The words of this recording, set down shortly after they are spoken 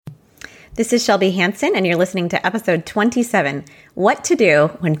This is Shelby Hansen, and you're listening to episode 27, What to Do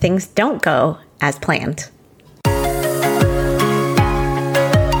When Things Don't Go as Planned.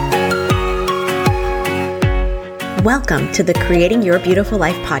 Welcome to the Creating Your Beautiful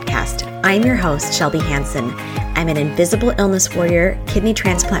Life podcast. I'm your host, Shelby Hansen. I'm an invisible illness warrior, kidney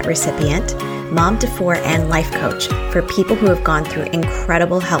transplant recipient, mom to four, and life coach for people who have gone through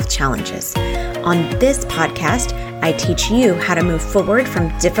incredible health challenges. On this podcast, I teach you how to move forward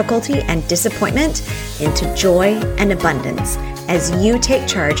from difficulty and disappointment into joy and abundance as you take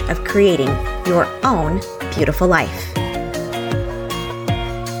charge of creating your own beautiful life.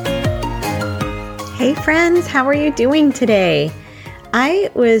 Hey friends, how are you doing today? I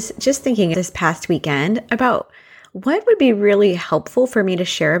was just thinking this past weekend about what would be really helpful for me to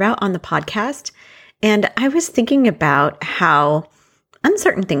share about on the podcast. And I was thinking about how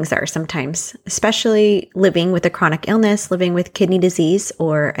uncertain things are sometimes, especially living with a chronic illness, living with kidney disease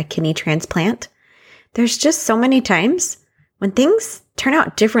or a kidney transplant. There's just so many times when things turn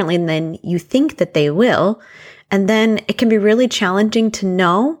out differently than you think that they will. And then it can be really challenging to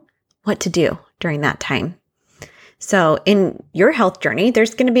know what to do during that time. So in your health journey,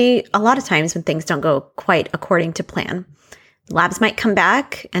 there's going to be a lot of times when things don't go quite according to plan. Labs might come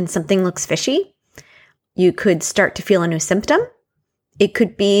back and something looks fishy. You could start to feel a new symptom. It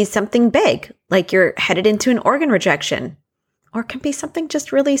could be something big, like you're headed into an organ rejection, or it can be something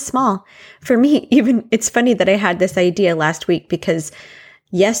just really small. For me, even it's funny that I had this idea last week because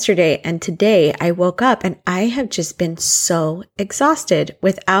yesterday and today I woke up and I have just been so exhausted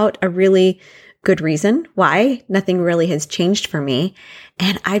without a really good reason why. Nothing really has changed for me.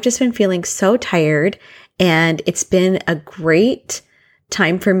 And I've just been feeling so tired. And it's been a great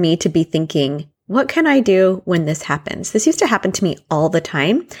time for me to be thinking, what can I do when this happens? This used to happen to me all the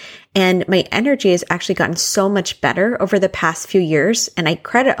time. And my energy has actually gotten so much better over the past few years. And I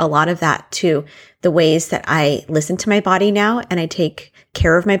credit a lot of that to the ways that I listen to my body now and I take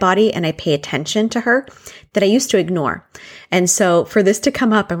care of my body and I pay attention to her that I used to ignore. And so for this to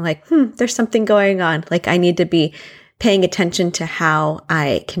come up, I'm like, there's something going on. Like I need to be paying attention to how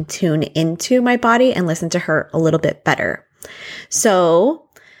I can tune into my body and listen to her a little bit better. So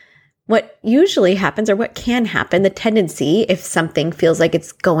what usually happens, or what can happen, the tendency, if something feels like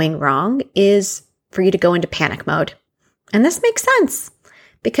it's going wrong, is for you to go into panic mode. And this makes sense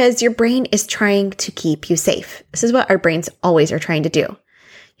because your brain is trying to keep you safe. This is what our brains always are trying to do.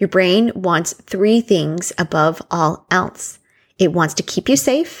 Your brain wants three things above all else. It wants to keep you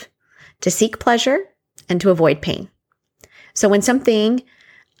safe, to seek pleasure, and to avoid pain. So when something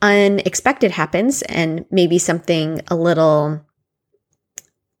unexpected happens, and maybe something a little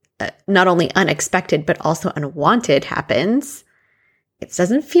not only unexpected, but also unwanted happens, it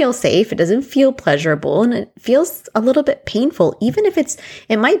doesn't feel safe. It doesn't feel pleasurable, and it feels a little bit painful. Even if it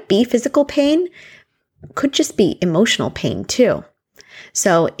might be physical pain, could just be emotional pain too.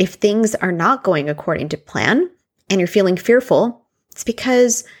 So if things are not going according to plan and you're feeling fearful, it's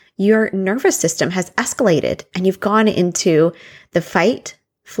because your nervous system has escalated and you've gone into the fight,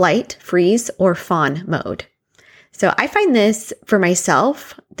 flight, freeze, or fawn mode. So I find this for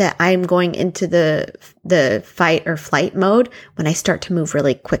myself that I'm going into the fight or flight mode when I start to move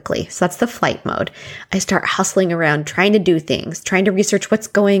really quickly. So that's the flight mode. I start hustling around, trying to do things, trying to research what's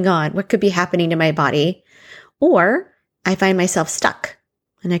going on, what could be happening to my body. Or I find myself stuck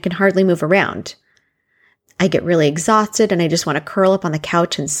and I can hardly move around. I get really exhausted and I just want to curl up on the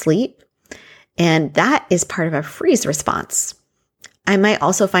couch and sleep. And that is part of a freeze response. I might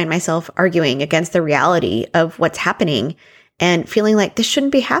also find myself arguing against the reality of what's happening and feeling like this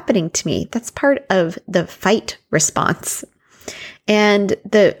shouldn't be happening to me. That's part of the fight response. And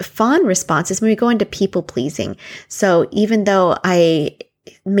the fawn response is when we go into people pleasing. So even though I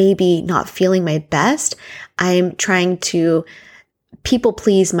may be not feeling my best, I'm trying to people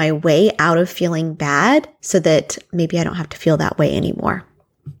please my way out of feeling bad so that maybe I don't have to feel that way anymore.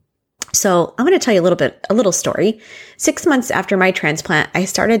 So I'm going to tell you a little story. 6 months after my transplant, I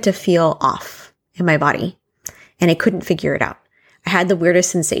started to feel off in my body and I couldn't figure it out. I had the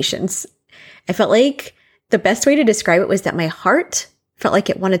weirdest sensations. I felt like the best way to describe it was that my heart felt like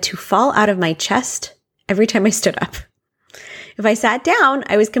it wanted to fall out of my chest every time I stood up. If I sat down,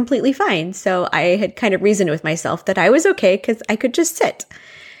 I was completely fine. So I had kind of reasoned with myself that I was okay because I could just sit.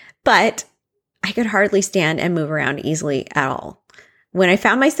 But I could hardly stand and move around easily at all. When I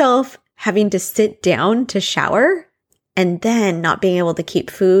found myself having to sit down to shower and then not being able to keep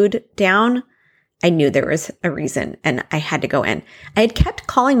food down, I knew there was a reason and I had to go in. I had kept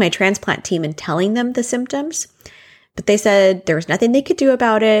calling my transplant team and telling them the symptoms, but they said there was nothing they could do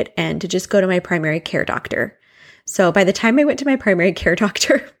about it and to just go to my primary care doctor. So by the time I went to my primary care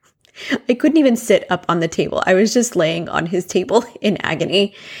doctor, I couldn't even sit up on the table. I was just laying on his table in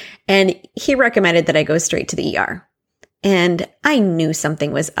agony. And he recommended that I go straight to the ER. And I knew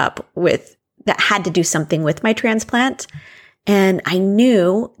something was up with that, had to do something with my transplant. And I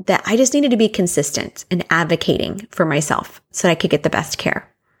knew that I just needed to be consistent in advocating for myself so that I could get the best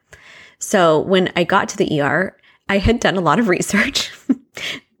care. So when I got to the ER, I had done a lot of research,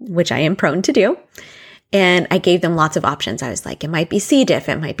 which I am prone to do. And I gave them lots of options. I was like, it might be C. diff,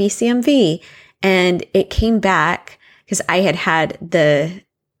 it might be CMV. And it came back because I had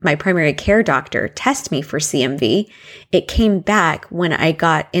my primary care doctor test me for CMV. It came back when I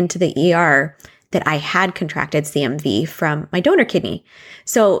got into the ER that I had contracted CMV from my donor kidney.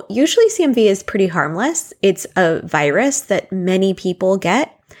 So usually CMV is pretty harmless. It's a virus that many people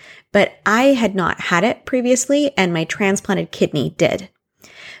get, but I had not had it previously and my transplanted kidney did.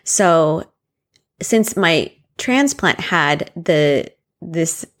 So since my transplant had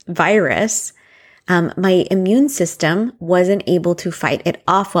this virus, my immune system wasn't able to fight it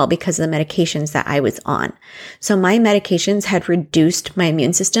off well because of the medications that I was on. So my medications had reduced my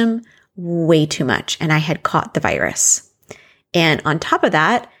immune system way too much, and I had caught the virus. And on top of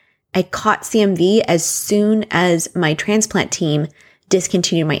that, I caught CMV as soon as my transplant team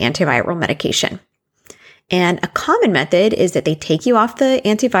discontinued my antiviral medication. And a common method is that they take you off the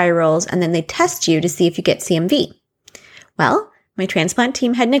antivirals and then they test you to see if you get CMV. Well, my transplant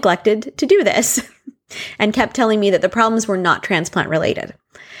team had neglected to do this and kept telling me that the problems were not transplant related.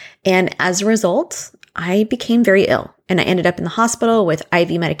 And as a result, I became very ill and I ended up in the hospital with IV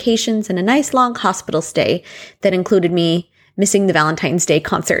medications and a nice long hospital stay that included me missing the Valentine's Day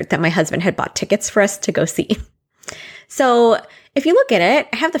concert that my husband had bought tickets for us to go see. So if you look at it,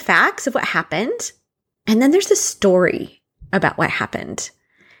 I have the facts of what happened. And then there's the story about what happened.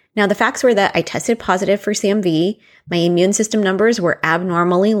 Now, the facts were that I tested positive for CMV. My immune system numbers were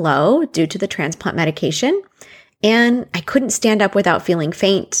abnormally low due to the transplant medication. And I couldn't stand up without feeling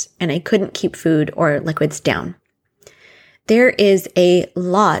faint, and I couldn't keep food or liquids down. There is a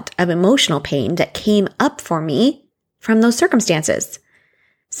lot of emotional pain that came up for me from those circumstances.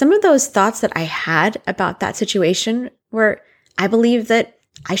 Some of those thoughts that I had about that situation were, I believe that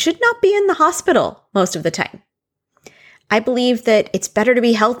I should not be in the hospital most of the time. I believe that it's better to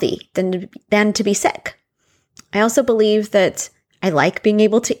be healthy than to be sick. I also believe that I like being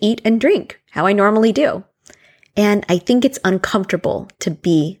able to eat and drink how I normally do. And I think it's uncomfortable to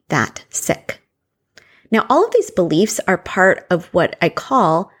be that sick. Now, all of these beliefs are part of what I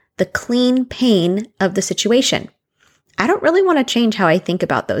call the clean pain of the situation. I don't really want to change how I think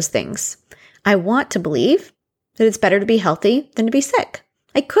about those things. I want to believe that it's better to be healthy than to be sick.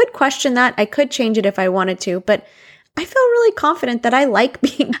 I could question that. I could change it if I wanted to, but I feel really confident that I like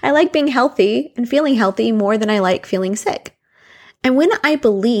being healthy and feeling healthy more than I like feeling sick. And when I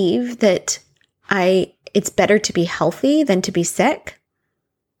believe that it's better to be healthy than to be sick,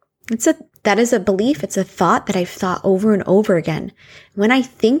 that is a belief. It's a thought that I've thought over and over again. When I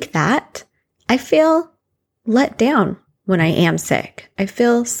think that, I feel let down when I am sick. I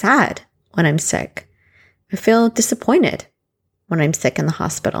feel sad when I'm sick. I feel disappointed when I'm sick in the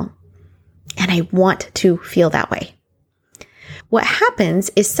hospital. And I want to feel that way. What happens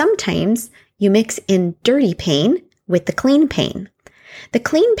is sometimes you mix in dirty pain with the clean pain. The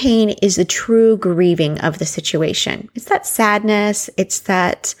clean pain is the true grieving of the situation. It's that sadness. It's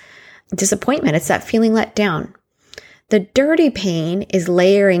that disappointment. It's that feeling let down. The dirty pain is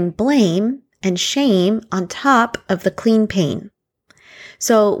layering blame and shame on top of the clean pain.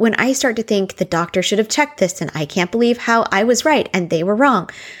 So when I start to think the doctor should have checked this and I can't believe how I was right and they were wrong.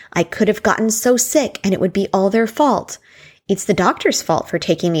 I could have gotten so sick and it would be all their fault. It's the doctor's fault for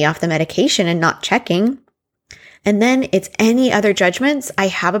taking me off the medication and not checking. And then it's any other judgments I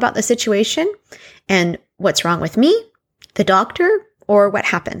have about the situation and what's wrong with me, the doctor, or what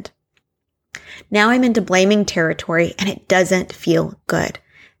happened. Now I'm into blaming territory and it doesn't feel good.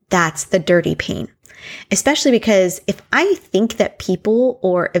 That's the dirty pain. Especially because if I think that people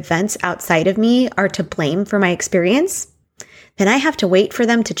or events outside of me are to blame for my experience, then I have to wait for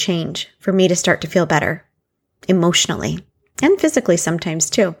them to change for me to start to feel better emotionally and physically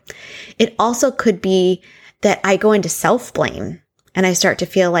sometimes too. It also could be that I go into self-blame and I start to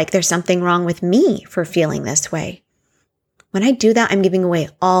feel like there's something wrong with me for feeling this way. When I do that, I'm giving away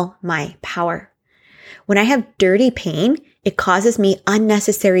all my power. When I have dirty pain, it causes me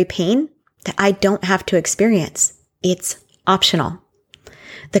unnecessary pain that I don't have to experience. It's optional.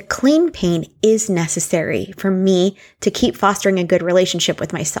 The clean pain is necessary for me to keep fostering a good relationship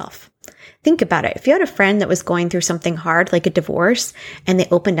with myself. Think about it. If you had a friend that was going through something hard, like a divorce, and they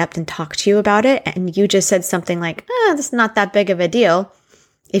opened up and talked to you about it, and you just said something like, this is not that big of a deal,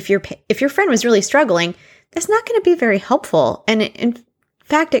 If your friend was really struggling, that's not going to be very helpful. And in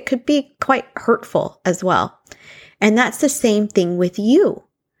fact, it could be quite hurtful as well. And that's the same thing with you.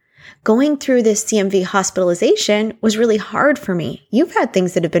 Going through this CMV hospitalization was really hard for me. You've had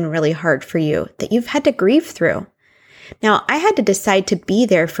things that have been really hard for you that you've had to grieve through. Now, I had to decide to be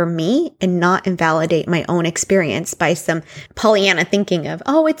there for me and not invalidate my own experience by some Pollyanna thinking of,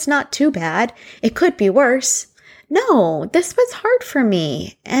 oh, it's not too bad. It could be worse. No, this was hard for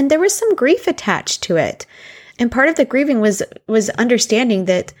me. And there was some grief attached to it. And part of the grieving was understanding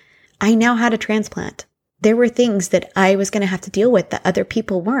that I now had a transplant. There were things that I was going to have to deal with that other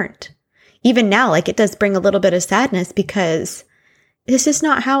people weren't. Even now, it does bring a little bit of sadness because this is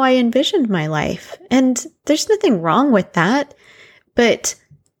not how I envisioned my life. And there's nothing wrong with that. But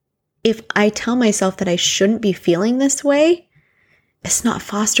if I tell myself that I shouldn't be feeling this way, it's not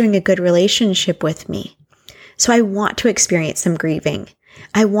fostering a good relationship with me. So I want to experience some grieving.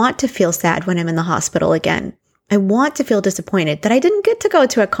 I want to feel sad when I'm in the hospital again. I want to feel disappointed that I didn't get to go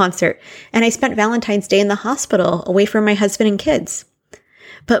to a concert and I spent Valentine's Day in the hospital away from my husband and kids.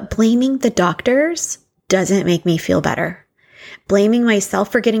 But blaming the doctors doesn't make me feel better. Blaming myself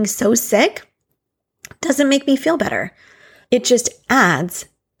for getting so sick doesn't make me feel better. It just adds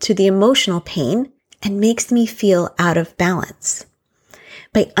to the emotional pain and makes me feel out of balance.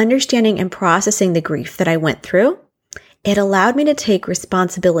 By understanding and processing the grief that I went through, it allowed me to take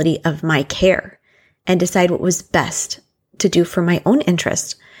responsibility of my care and decide what was best to do for my own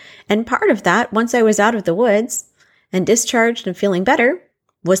interest. And part of that, once I was out of the woods and discharged and feeling better,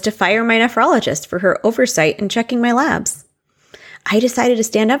 was to fire my nephrologist for her oversight and checking my labs. I decided to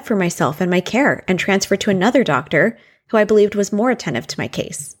stand up for myself and my care and transfer to another doctor who I believed was more attentive to my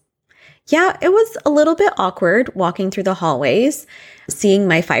case. Yeah, it was a little bit awkward walking through the hallways, seeing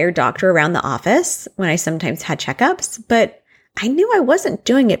my fired doctor around the office when I sometimes had checkups, but I knew I wasn't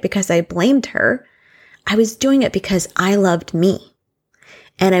doing it because I blamed her. I was doing it because I loved me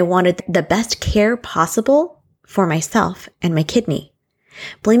and I wanted the best care possible for myself and my kidney.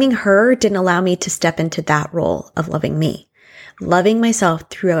 Blaming her didn't allow me to step into that role of loving me. Loving myself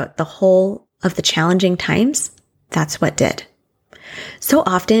throughout the whole of the challenging times, that's what did. So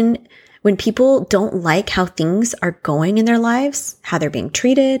often when people don't like how things are going in their lives, how they're being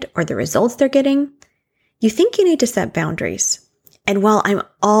treated or the results they're getting, you think you need to set boundaries. And while I'm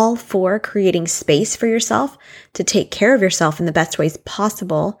all for creating space for yourself to take care of yourself in the best ways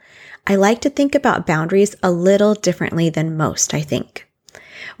possible, I like to think about boundaries a little differently than most, I think.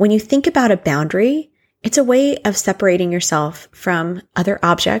 When you think about a boundary, it's a way of separating yourself from other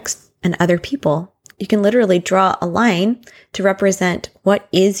objects and other people. You can literally draw a line to represent what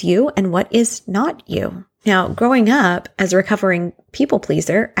is you and what is not you. Now, growing up as a recovering people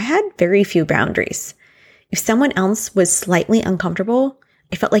pleaser, I had very few boundaries. If someone else was slightly uncomfortable,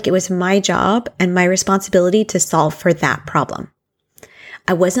 I felt like it was my job and my responsibility to solve for that problem.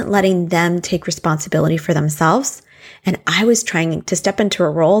 I wasn't letting them take responsibility for themselves, and I was trying to step into a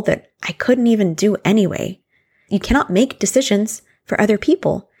role that I couldn't even do anyway. You cannot make decisions for other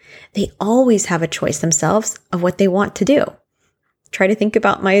people. They always have a choice themselves of what they want to do. Try to think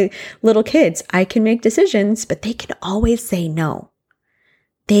about my little kids. I can make decisions, but they can always say no.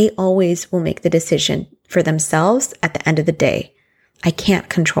 They always will make the decision for themselves at the end of the day. I can't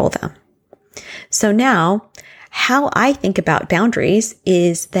control them. So now, how I think about boundaries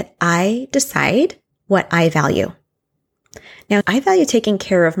is that I decide what I value. Now, I value taking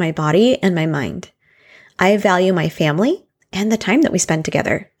care of my body and my mind. I value my family and the time that we spend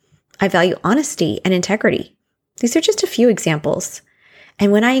together. I value honesty and integrity. These are just a few examples.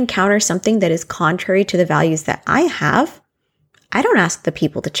 And when I encounter something that is contrary to the values that I have, I don't ask the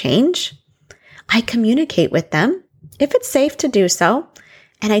people to change. I communicate with them if it's safe to do so,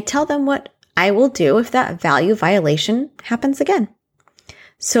 and I tell them what I will do if that value violation happens again.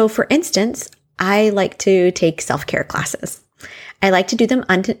 So for instance, I like to take self-care classes. I like to do them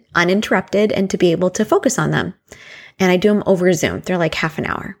uninterrupted and to be able to focus on them. And I do them over Zoom. They're like half an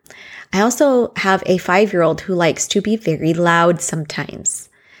hour. I also have a 5-year-old who likes to be very loud sometimes.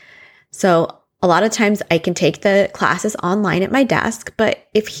 So a lot of times I can take the classes online at my desk, but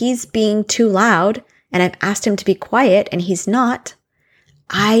if he's being too loud and I've asked him to be quiet and he's not,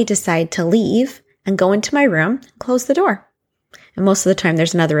 I decide to leave and go into my room and close the door. And most of the time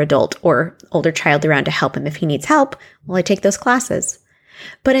there's another adult or older child around to help him if he needs help while I take those classes.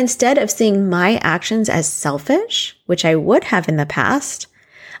 But instead of seeing my actions as selfish, which I would have in the past,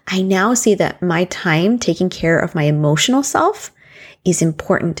 I now see that my time taking care of my emotional self is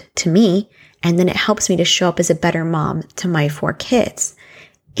important to me. And then it helps me to show up as a better mom to my 4 kids.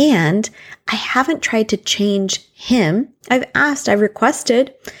 And I haven't tried to change him. I've asked, I've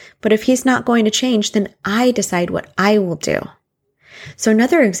requested, but if he's not going to change, then I decide what I will do. So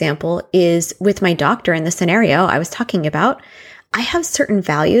another example is with my doctor in the scenario I was talking about. I have certain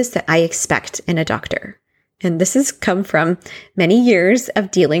values that I expect in a doctor. And this has come from many years of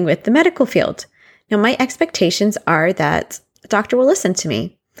dealing with the medical field. Now, my expectations are that a doctor will listen to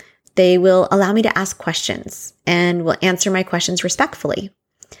me. They will allow me to ask questions and will answer my questions respectfully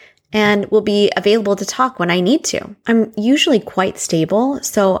and will be available to talk when I need to. I'm usually quite stable,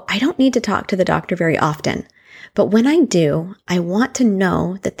 so I don't need to talk to the doctor very often. But when I do, I want to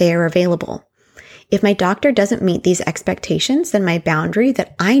know that they are available. If my doctor doesn't meet these expectations, then my boundary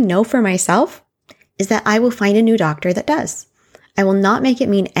that I know for myself is that I will find a new doctor that does. I will not make it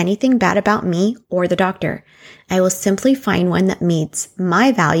mean anything bad about me or the doctor. I will simply find one that meets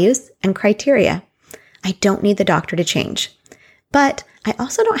my values and criteria. I don't need the doctor to change. But I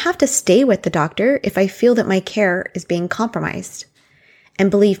also don't have to stay with the doctor if I feel that my care is being compromised. And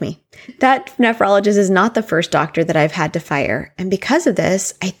believe me, that nephrologist is not the first doctor that I've had to fire. And because of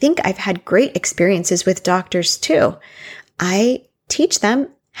this, I think I've had great experiences with doctors too. I teach them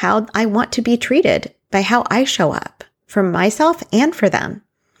how I want to be treated by how I show up for myself and for them.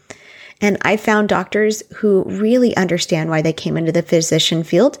 And I found doctors who really understand why they came into the physician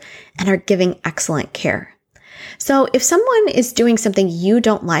field and are giving excellent care. So if someone is doing something you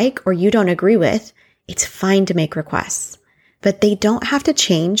don't like or you don't agree with, it's fine to make requests. But they don't have to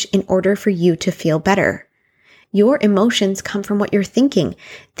change in order for you to feel better. Your emotions come from what you're thinking.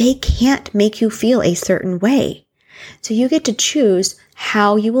 They can't make you feel a certain way. So you get to choose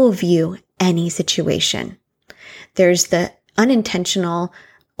how you will view any situation. There's the unintentional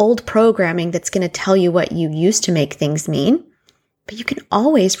old programming that's going to tell you what you used to make things mean, but you can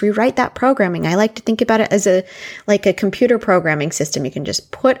always rewrite that programming. I like to think about it as like a computer programming system. You can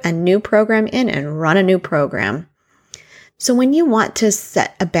just put a new program in and run a new program. So when you want to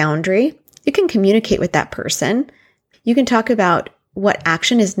set a boundary, you can communicate with that person. You can talk about what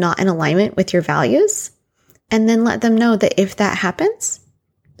action is not in alignment with your values, and then let them know that if that happens,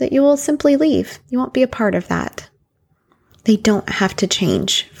 that you will simply leave. You won't be a part of that. They don't have to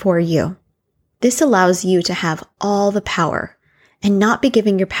change for you. This allows you to have all the power and not be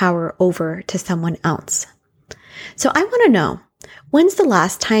giving your power over to someone else. So I want to know, when's the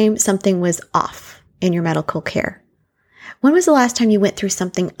last time something was off in your medical care? When was the last time you went through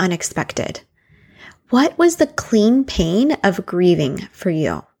something unexpected? What was the clean pain of grieving for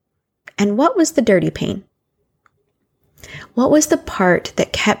you? And what was the dirty pain? What was the part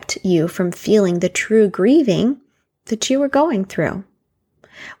that kept you from feeling the true grieving that you were going through?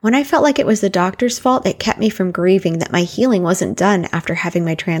 When I felt like it was the doctor's fault, it kept me from grieving that my healing wasn't done after having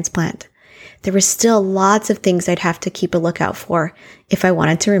my transplant. There was still lots of things I'd have to keep a lookout for if I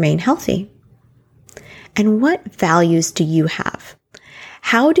wanted to remain healthy. And what values do you have?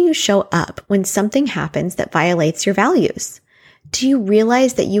 How do you show up when something happens that violates your values? Do you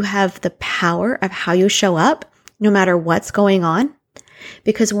realize that you have the power of how you show up no matter what's going on?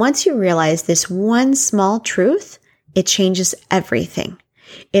 Because once you realize this one small truth, it changes everything.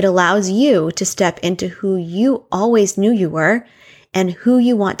 It allows you to step into who you always knew you were and who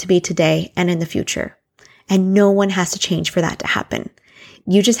you want to be today and in the future. And no one has to change for that to happen.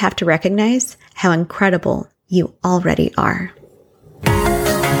 You just have to recognize how incredible you already are.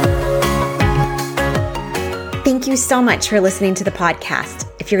 Thank you so much for listening to the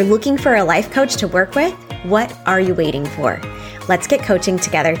podcast. If you're looking for a life coach to work with, what are you waiting for? Let's get coaching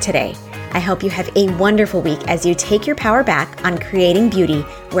together today. I hope you have a wonderful week as you take your power back on creating beauty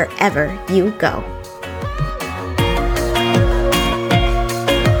wherever you go.